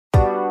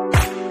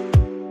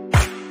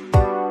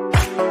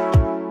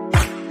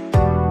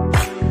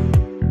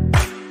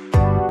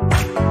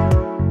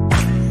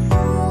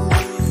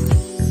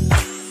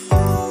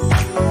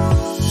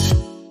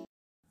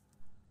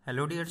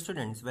dear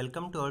students,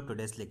 welcome to our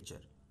today's lecture.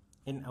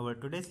 In our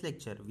today's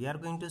lecture, we are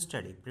going to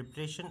study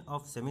preparation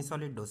of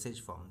semi-solid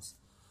dosage forms.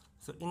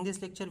 So in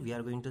this lecture, we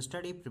are going to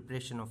study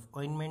preparation of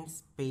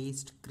ointments,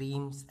 paste,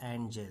 creams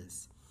and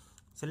gels.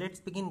 So let's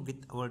begin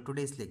with our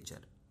today's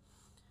lecture.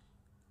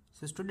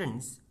 So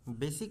students,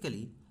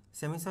 basically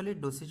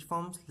semi-solid dosage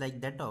forms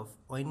like that of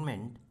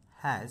ointment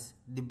has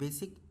the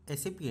basic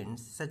excipients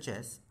such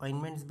as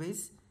ointments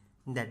base,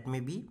 that may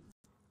be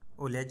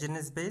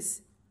oleaginous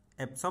base,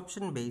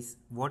 absorption base,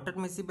 water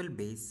miscible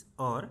base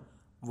or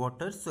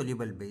water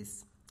soluble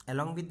base.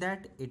 Along with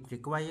that, it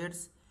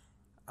requires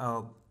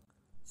a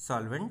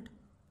solvent,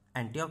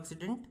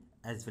 antioxidant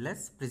as well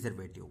as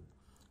preservative.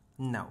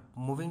 Now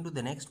moving to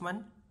the next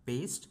one,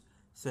 paste.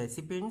 So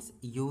excipients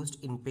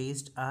used in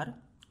paste are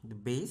the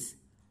base,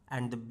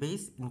 and the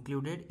base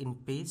included in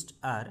paste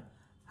are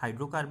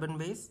hydrocarbon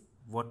base,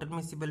 water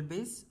miscible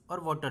base or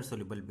water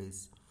soluble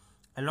base.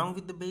 Along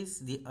with the base,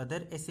 the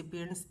other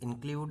excipients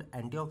include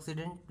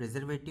antioxidant,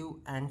 preservative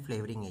and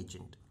flavoring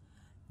agent.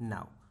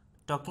 Now,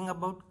 talking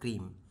about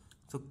cream.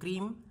 So,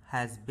 cream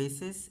has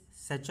bases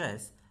such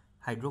as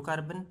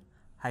hydrocarbon,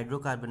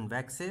 hydrocarbon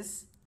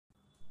waxes,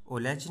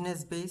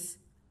 oleaginous base,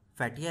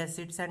 fatty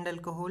acids and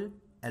alcohol.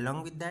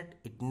 Along with that,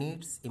 it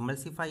needs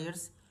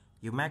emulsifiers,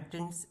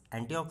 humectants,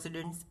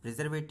 antioxidants,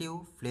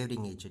 preservative,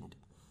 flavoring agent.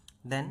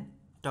 Then,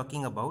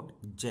 talking about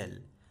gel.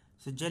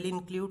 So, gel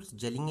includes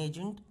gelling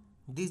agent.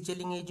 This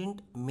gelling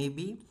agent may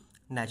be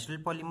natural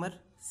polymer,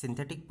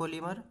 synthetic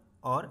polymer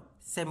or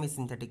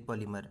semi-synthetic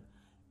polymer.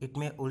 It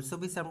may also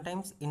be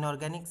sometimes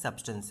inorganic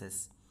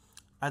substances.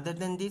 Other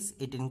than this,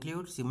 it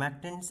includes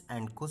humectants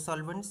and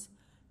co-solvents,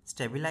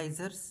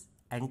 stabilizers,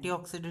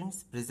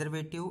 antioxidants,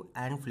 preservative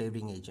and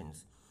flavoring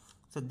agents.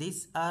 So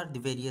these are the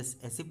various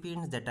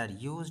excipients that are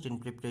used in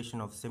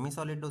preparation of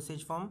semi-solid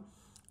dosage form.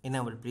 In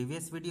our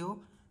previous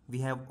video,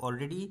 we have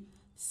already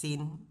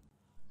seen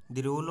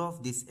the role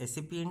of these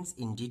excipients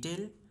in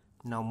detail.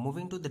 Now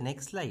moving to the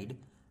next slide,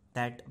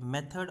 that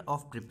method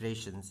of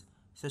preparations.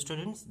 So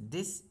students,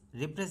 this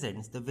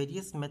represents the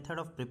various method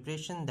of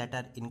preparation that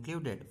are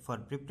included for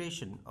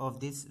preparation of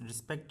these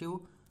respective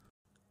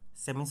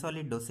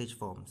semi-solid dosage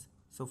forms.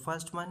 So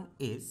first one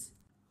is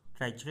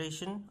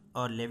trituration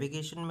or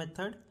levication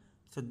method.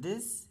 So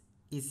this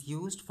is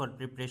used for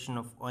preparation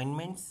of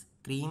ointments,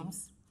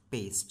 creams,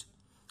 paste.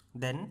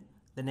 Then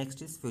the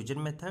next is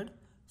fusion method.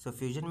 So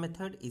fusion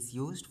method is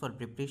used for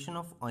preparation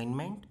of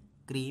ointment,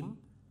 cream,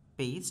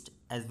 paste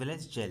as well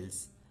as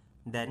gels.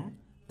 Then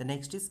the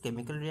next is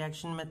chemical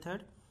reaction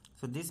method.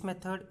 So this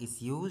method is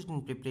used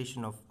in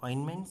preparation of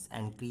ointments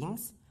and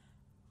creams.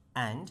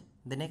 And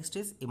the next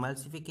is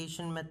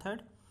emulsification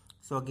method.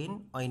 So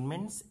again,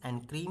 ointments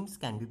and creams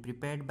can be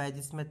prepared by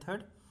this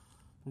method.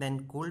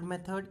 Then cold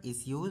method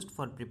is used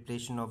for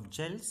preparation of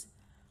gels.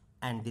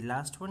 And the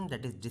last one,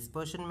 that is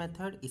dispersion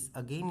method, is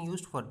again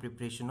used for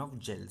preparation of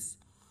gels.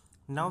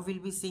 Now we'll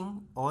be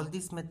seeing all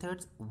these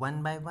methods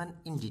one by one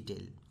in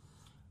detail.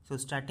 So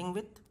starting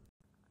with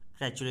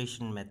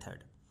trituration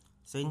method.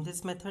 So in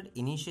this method,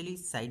 initially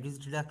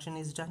sideways reduction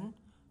is done,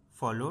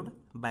 followed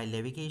by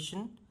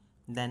levication,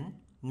 then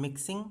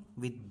mixing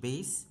with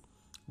base,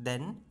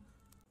 then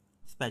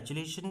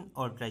spatulation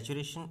or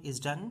trituration is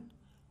done,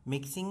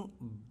 mixing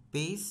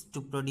base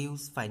to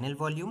produce final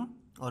volume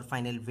or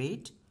final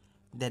weight,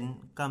 then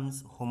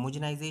comes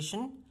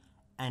homogenization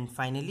and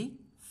finally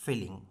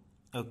filling.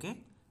 Okay.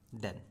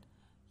 Then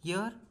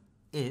here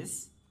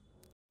is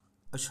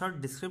a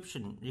short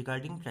description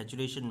regarding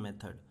trituration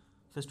method.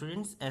 So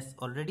students, as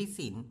already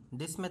seen,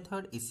 this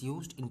method is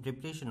used in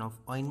preparation of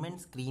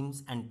ointments,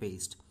 creams and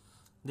paste.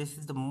 This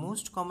is the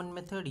most common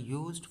method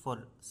used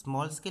for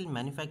small scale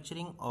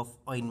manufacturing of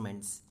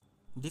ointments.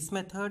 This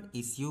method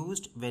is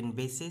used when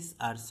bases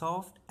are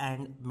soft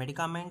and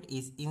medicament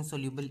is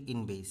insoluble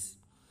in base.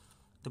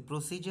 The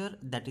procedure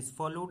that is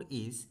followed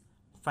is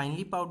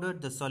finely powder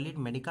the solid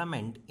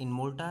medicament in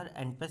mortar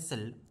and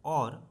pestle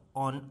or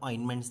on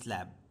ointment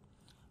slab.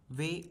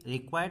 Weigh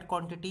required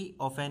quantity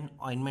of an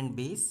ointment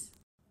base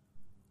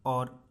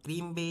or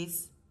cream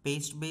base,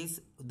 paste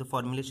base, the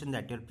formulation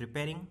that you are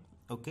preparing.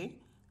 Okay.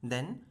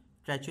 Then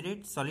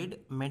triturate solid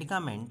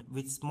medicament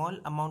with small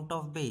amount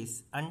of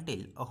base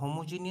until a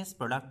homogeneous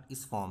product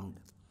is formed.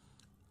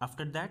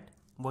 After that,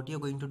 what you are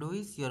going to do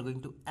is you are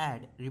going to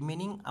add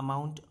remaining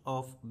amount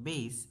of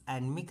base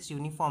and mix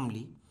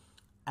uniformly.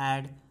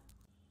 Add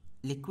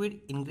liquid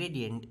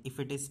ingredient if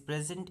it is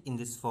present in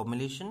this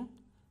formulation.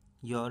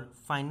 Your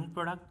final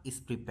product is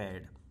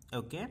prepared.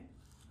 Okay.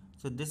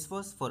 So this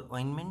was for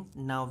ointment.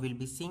 Now we'll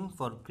be seeing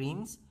for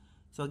creams.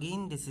 So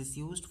again, this is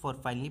used for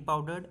finely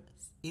powdered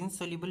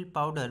insoluble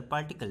powder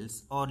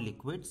particles or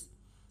liquids.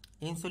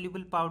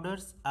 Insoluble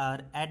powders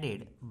are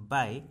added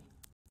by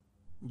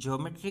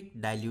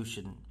geometric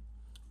dilution.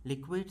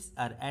 Liquids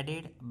are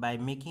added by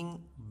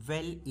making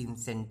well in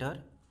center.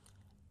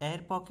 Air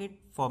pocket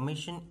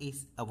formation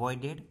is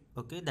avoided.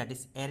 Okay, that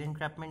is air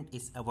entrapment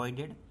is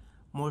avoided.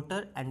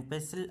 Mortar and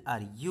pestle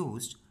are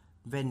used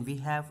when we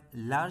have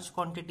large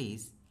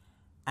quantities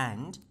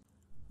and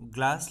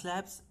Glass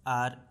slabs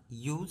are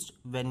used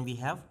when we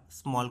have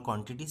small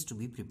quantities to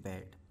be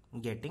prepared.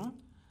 Getting?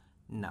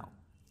 Now,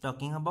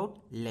 talking about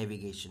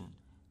levitation.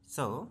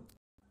 So,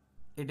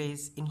 it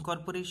is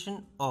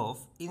incorporation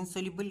of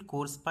insoluble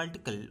coarse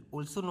particle,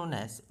 also known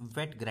as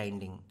wet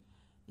grinding.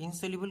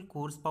 Insoluble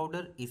coarse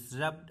powder is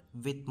rubbed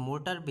with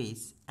molten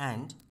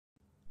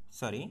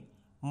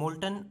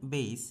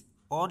base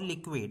or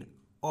liquid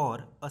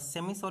or a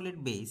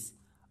semi-solid base.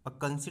 A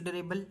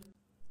considerable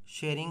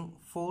shearing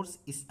force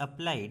is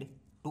applied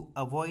to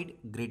avoid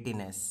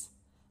grittiness.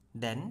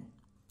 Then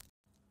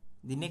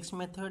the next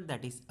method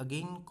that is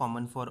again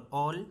common for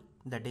all,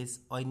 that is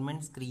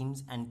ointments,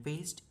 creams and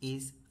paste,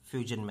 is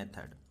fusion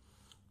method.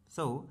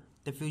 So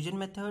the fusion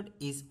method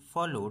is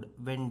followed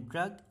when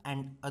drug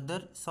and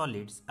other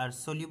solids are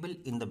soluble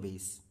in the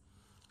base.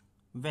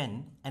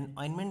 When an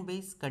ointment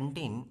base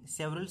contains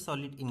several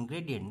solid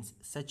ingredients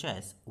such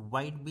as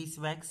white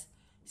beeswax,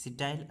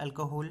 cetyl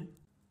alcohol,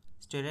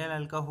 stearyl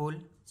alcohol,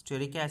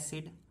 stearic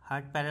acid,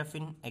 hard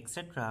paraffin,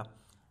 etc.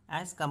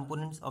 as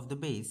components of the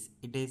base,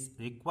 it is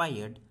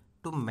required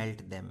to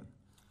melt them.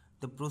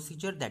 The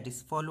procedure that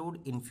is followed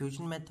in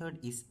fusion method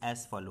is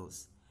as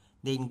follows.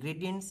 The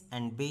ingredients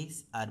and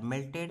base are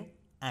melted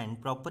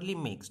and properly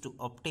mixed to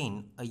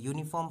obtain a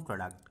uniform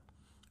product.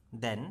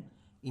 Then,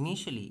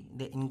 initially,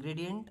 the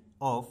ingredient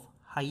of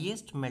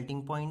highest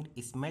melting point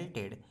is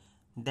melted,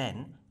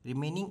 then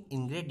remaining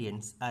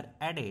ingredients are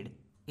added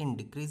in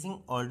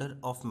decreasing order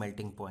of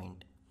melting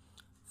point.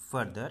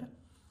 Further,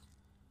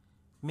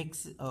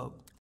 mix, uh,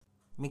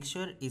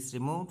 mixture is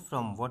removed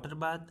from water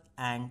bath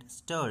and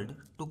stirred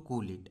to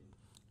cool it.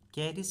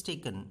 Care is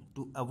taken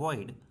to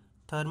avoid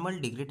thermal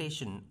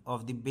degradation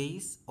of the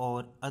base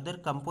or other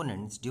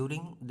components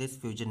during this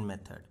fusion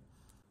method.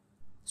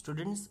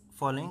 Students,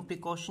 following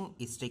precaution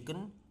is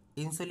taken.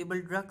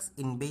 Insoluble drugs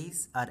in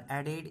base are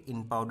added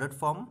in powdered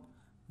form,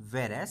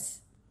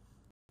 whereas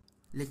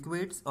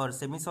liquids or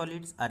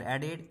semi-solids are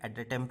added at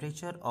a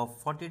temperature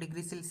of 40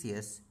 degrees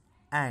Celsius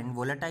and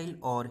volatile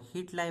or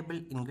heat liable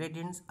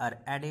ingredients are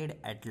added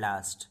at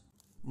last.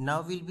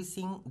 Now we'll be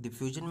seeing the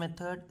fusion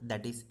method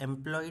that is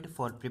employed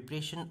for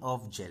preparation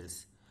of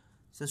gels.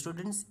 So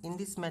students, in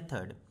this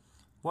method,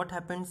 what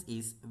happens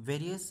is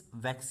various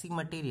waxy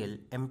material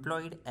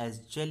employed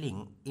as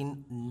gelling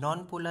in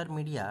non-polar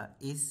media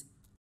is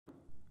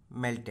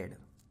melted.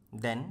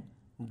 Then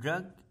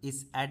drug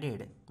is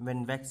added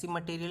when waxy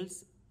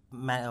materials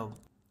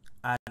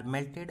are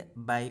melted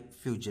by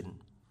fusion.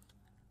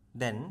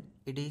 Then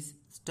it is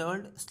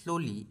stirred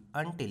slowly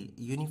until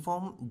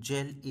uniform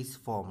gel is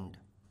formed.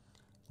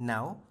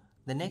 Now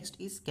the next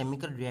is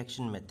chemical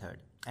reaction method,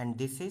 and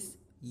this is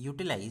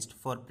utilized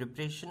for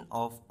preparation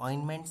of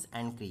ointments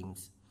and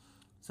creams.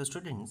 So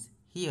students,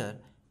 here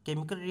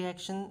chemical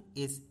reaction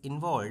is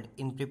involved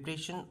in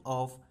preparation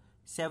of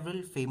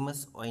several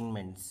famous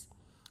ointments.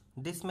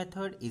 This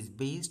method is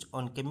based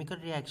on chemical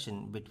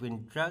reaction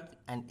between drug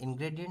and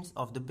ingredients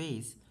of the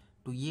base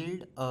to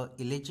yield a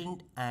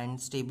elegant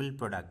and stable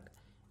product.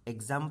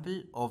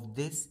 Example of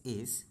this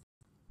is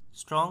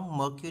strong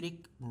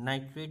mercuric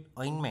nitrate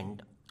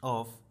ointment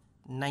of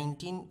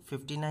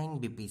 1959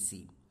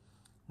 BPC.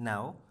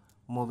 Now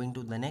moving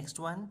to the next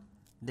one,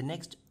 the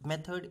next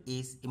method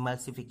is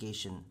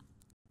emulsification.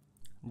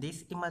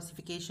 This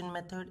emulsification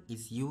method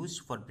is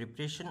used for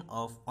preparation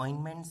of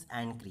ointments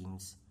and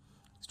creams.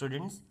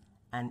 Students,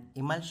 an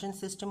emulsion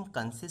system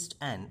consists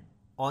an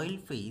oil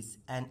phase,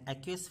 an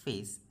aqueous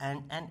phase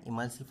and an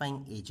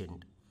emulsifying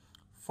agent.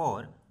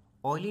 For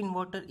oil in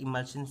water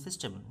emulsion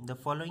system, the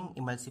following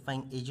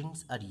emulsifying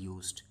agents are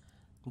used.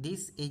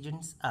 These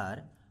agents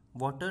are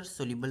water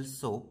soluble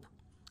soap,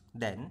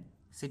 then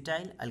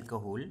cetyl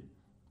alcohol,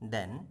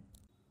 then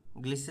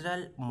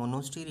glycerol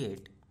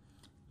monostearate,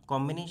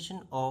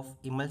 combination of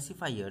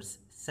emulsifiers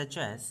such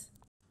as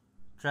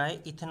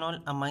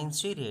triethanol amine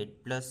stearate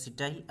plus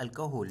cetyl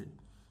alcohol,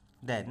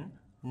 then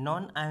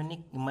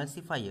non-ionic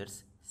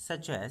emulsifiers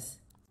such as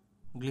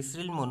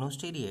glycerol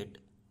monostearate,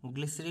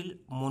 glycerol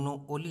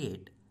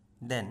monooleate,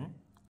 then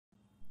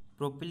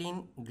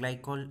propylene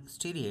glycol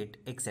stearate,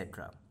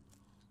 etc.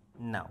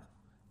 Now,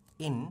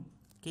 in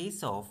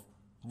case of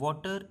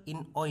water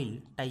in oil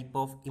type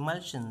of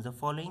emulsions, the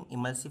following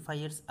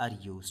emulsifiers are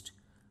used.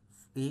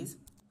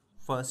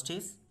 First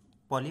is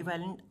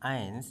polyvalent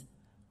ions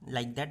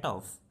like that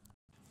of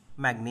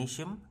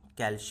magnesium,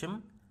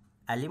 calcium,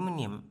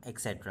 aluminium,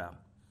 etc.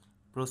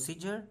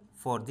 Procedure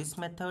for this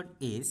method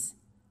is,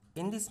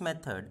 in this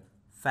method,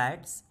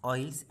 fats,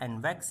 oils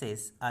and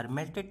waxes are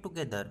melted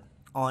together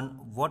on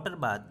water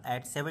bath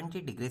at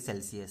 70 degrees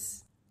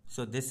Celsius.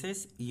 So this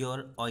is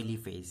your oily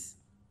phase.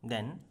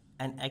 Then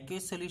an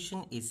aqueous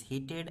solution is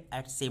heated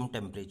at same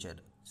temperature.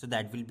 So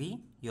that will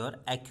be your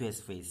aqueous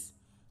phase.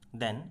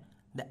 Then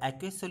the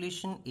aqueous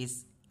solution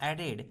is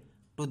added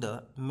to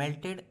the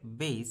melted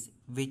base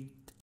with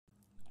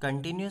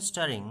continuous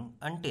stirring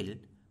until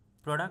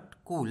product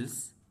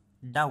cools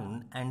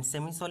down and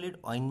semi-solid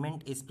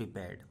ointment is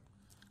prepared.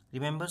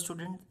 Remember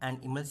students, an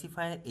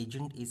emulsifier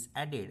agent is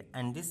added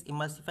and this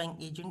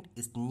emulsifying agent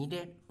is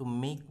needed to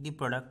make the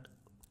product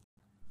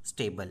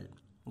stable.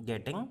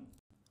 Getting?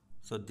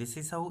 So this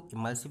is how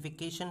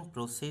emulsification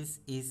process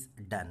is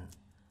done.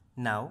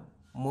 Now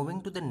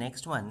moving to the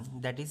next one,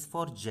 that is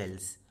for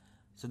gels.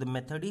 So the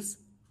method is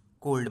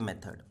cold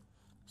method.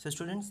 So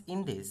students,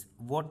 in this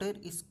water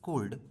is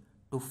cooled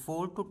to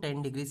 4 to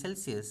 10 degrees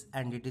Celsius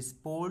and it is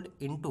poured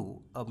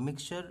into a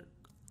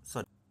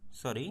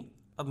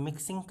a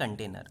mixing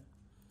container.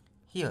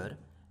 Here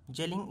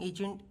gelling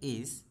agent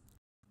is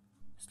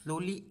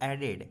slowly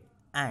added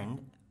and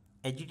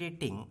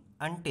agitating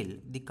until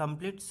the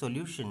complete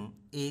solution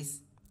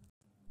is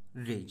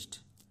reached.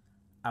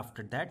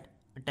 After that,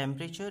 a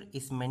temperature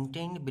is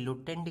maintained below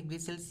 10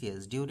 degrees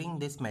Celsius during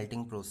this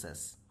melting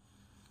process.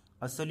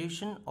 A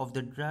solution of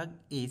the drug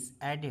is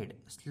added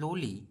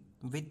slowly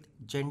with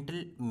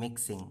gentle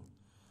mixing.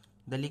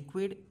 The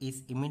liquid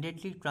is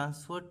immediately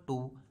transferred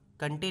to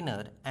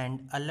container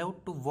and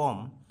allowed to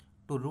warm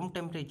to room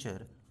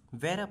temperature,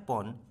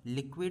 whereupon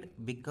liquid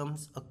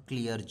becomes a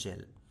clear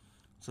gel.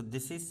 So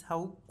this is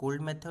how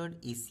cold method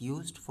is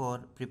used for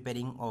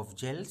preparing of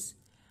gels.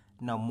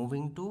 Now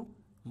moving to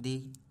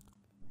the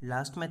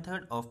last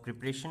method of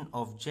preparation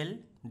of gel,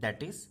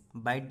 that is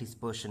by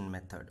dispersion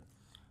method.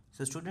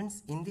 So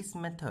students, in this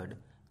method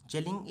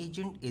gelling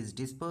agent is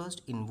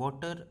dispersed in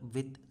water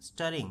with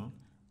stirring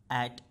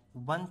at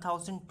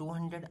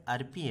 1200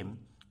 rpm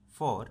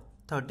for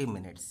 30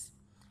 minutes.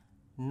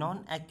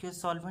 Non-aqueous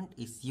solvent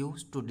is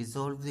used to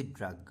dissolve the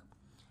drug.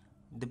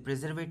 The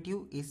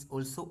preservative is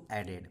also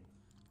added.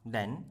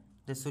 Then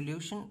the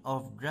solution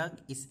of drug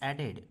is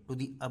added to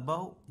the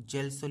above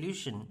gel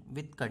solution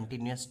with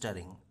continuous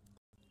stirring.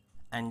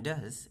 And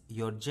thus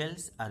your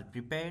gels are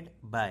prepared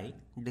by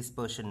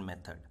dispersion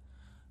method.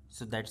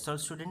 So that's all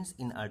students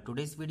in our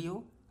today's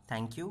video.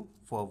 Thank you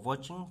for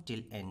watching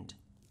till end.